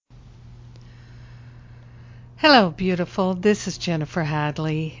Hello, beautiful. This is Jennifer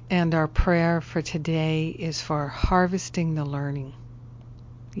Hadley, and our prayer for today is for harvesting the learning.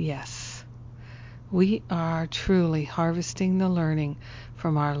 Yes, we are truly harvesting the learning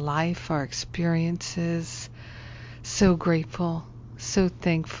from our life, our experiences. So grateful, so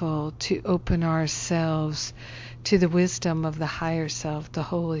thankful to open ourselves to the wisdom of the higher self, the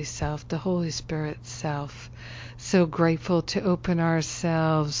Holy Spirit self. So grateful to open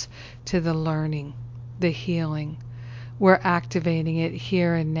ourselves to the learning, the healing. We're activating it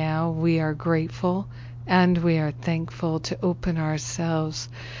here and now. We are grateful and we are thankful to open ourselves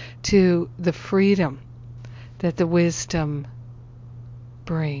to the freedom that the wisdom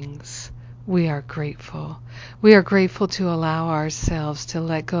brings. We are grateful. We are grateful to allow ourselves to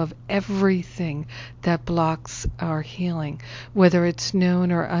let go of everything that blocks our healing, whether it's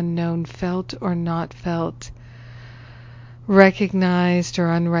known or unknown, felt or not felt, recognized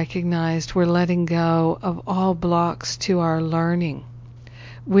or unrecognized. We're letting go of all blocks to our learning.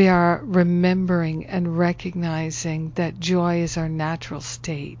 We are remembering and recognizing that joy is our natural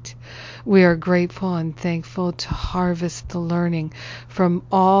state. We are grateful and thankful to harvest the learning from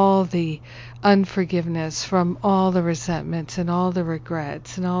all the unforgiveness, from all the resentments and all the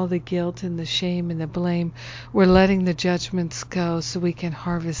regrets and all the guilt and the shame and the blame. We're letting the judgments go so we can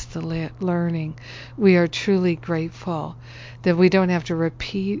harvest the learning. We are truly grateful that we don't have to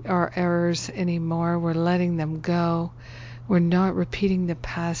repeat our errors anymore. We're letting them go. We're not repeating the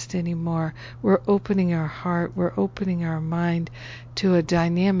past anymore. We're opening our heart. We're opening our mind to a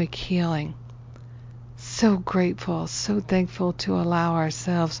dynamic healing. So grateful, so thankful to allow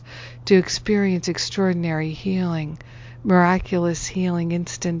ourselves to experience extraordinary healing, miraculous healing,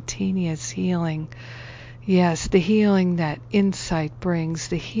 instantaneous healing. Yes, the healing that insight brings,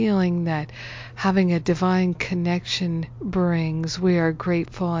 the healing that having a divine connection brings. We are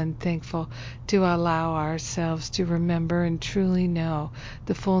grateful and thankful to allow ourselves to remember and truly know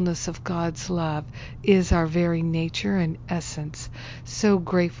the fullness of God's love is our very nature and essence. So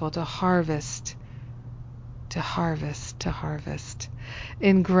grateful to harvest.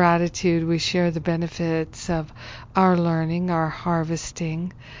 In gratitude, we share the benefits of our learning, our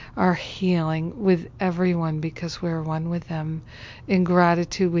harvesting, our healing with everyone because we're one with them. In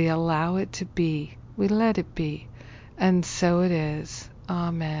gratitude, we allow it to be. We let it be. And so it is.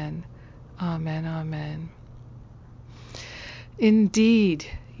 Amen. Amen. Amen. Indeed.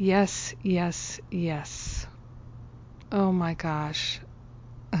 Yes, yes, yes. Oh my gosh.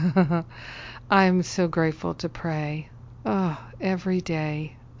 I'm so grateful to pray. Oh, every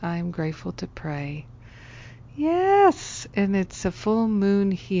day I'm grateful to pray. Yes, and it's a full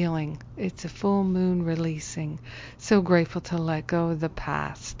moon healing. It's a full moon releasing. So grateful to let go of the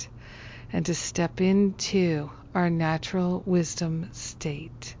past and to step into our natural wisdom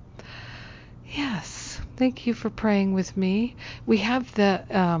state. Yes, thank you for praying with me. We have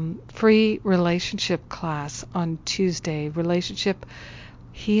the free relationship class on Tuesday, relationship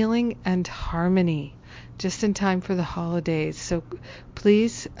healing and harmony, just in time for the holidays. So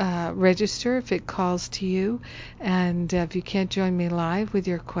please register if it calls to you. And if you can't join me live with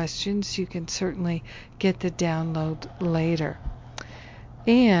your questions, you can certainly get the download later.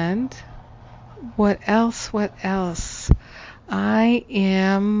 And what else? I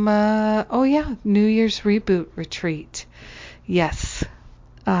am, New Year's Reboot Retreat. Yes.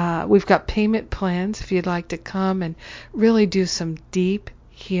 We've got payment plans if you'd like to come and really do some deep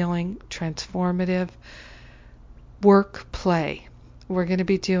healing, transformative work play. We're going to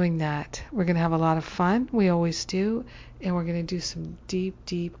be doing that. We're going to have a lot of fun. We always do. And we're going to do some deep,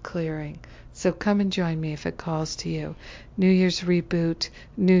 deep clearing. So come and join me if it calls to you. New Year's Reboot,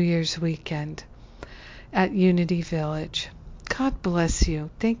 New Year's Weekend at Unity Village. God bless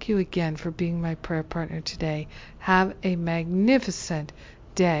you. Thank you again for being my prayer partner today. Have a magnificent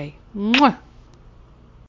day. Mwah!